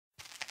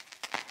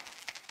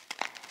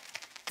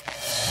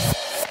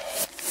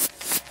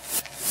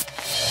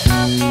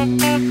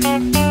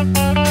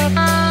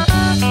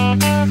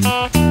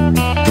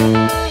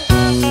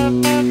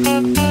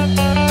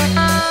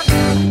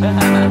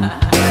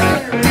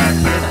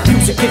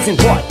Music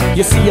isn't what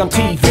you see on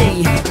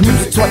TV.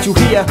 Music's what you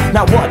hear,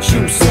 not what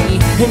you see.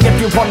 And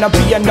if you wanna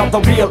be another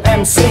real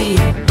MC,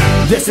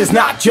 this is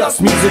not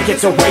just music,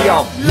 it's a way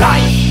of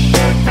life.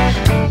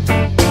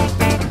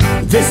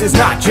 This is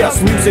not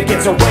just music,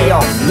 it's a way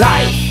of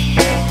life.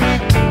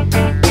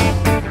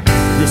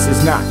 This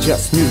is not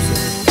just music.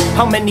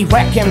 How many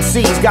whack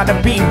MCs gotta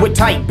be with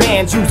tight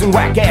bands, using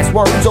whack ass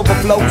words,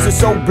 overflows is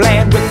so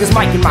bland. With this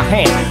mic in my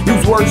hand,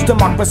 use words to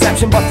mock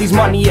perception, but these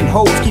money and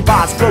hoes keep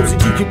eyes closed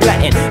and you keep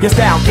letting your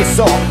style get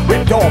soft,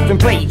 ripped off and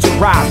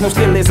plagiarized. No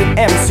skill is an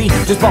MC,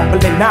 just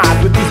bumbling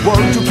eyes. With these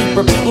words you keep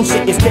repeating,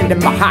 shit is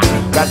killing my heart.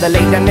 Rather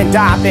lay down and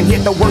die than hear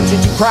the words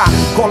that you cry.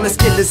 Call it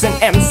skill is an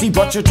MC,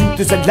 but your truth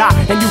is a lie,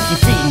 and you keep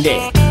feeding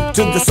it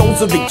to the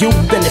souls of the youth.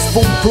 And it's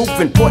foolproof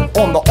and put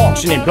on the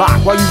auctioning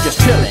block while you just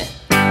chilling,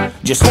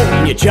 just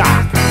holding your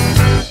job.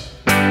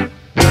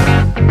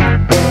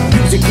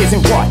 Music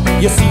isn't what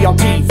you see on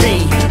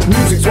TV.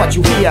 Music's what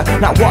you hear,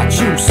 not what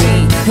you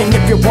see. And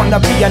if you wanna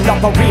be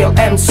another real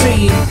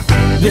MC,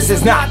 this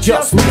is not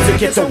just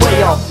music, it's a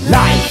way of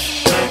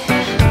life.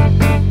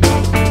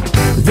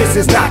 This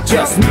is not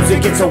just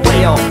music, it's a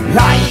way of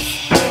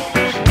life.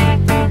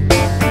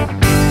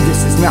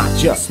 This is not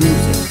just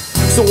music.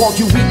 So all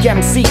you weak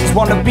MCs,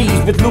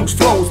 wannabes with loose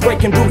flows,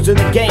 breaking rules of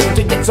the game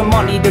to get some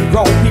money to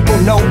grow. People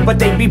know, but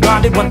they be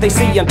blinded what they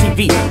see on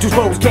TV. Too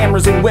close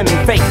cameras and women,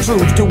 fake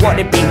truths to what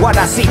it be. What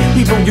I see,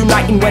 people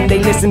uniting when they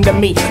listen to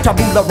me.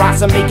 Tabula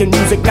rasa, making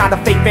music, not a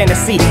fake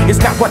fantasy. It's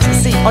not what you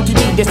see on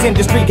TV, this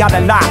industry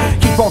gotta lie.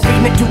 Keep on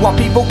feeding it to our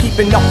people,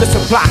 keeping up the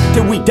supply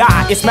till we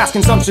die. It's mass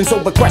consumption,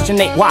 so the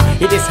question ain't why,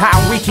 it is how.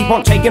 We keep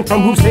on taking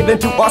from who's living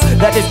to us.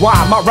 That is why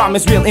my rhyme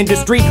is real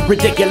industry,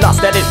 ridiculous.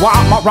 That is why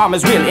my rhyme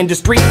is real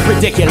industry,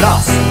 ridiculous.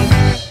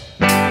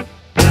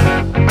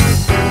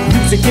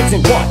 Music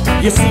isn't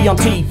what you see on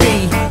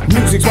TV.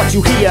 Music's what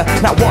you hear,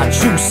 not what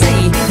you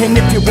see. And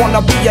if you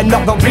wanna be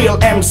another real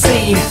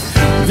MC,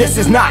 this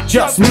is not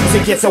just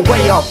music, it's a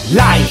way of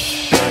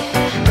life.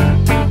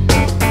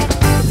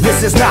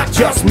 This is not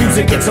just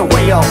music, it's a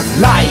way of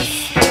life.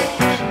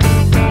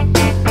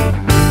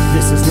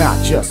 This is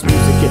not just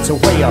music, it's a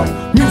way of.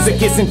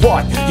 Music isn't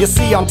what you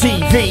see on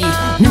TV.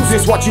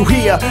 Music's what you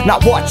hear,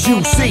 not what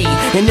you see.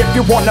 And if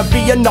you wanna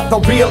be another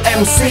real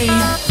MC,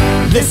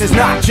 this is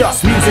not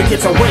just music,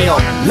 it's a way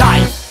of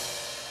life.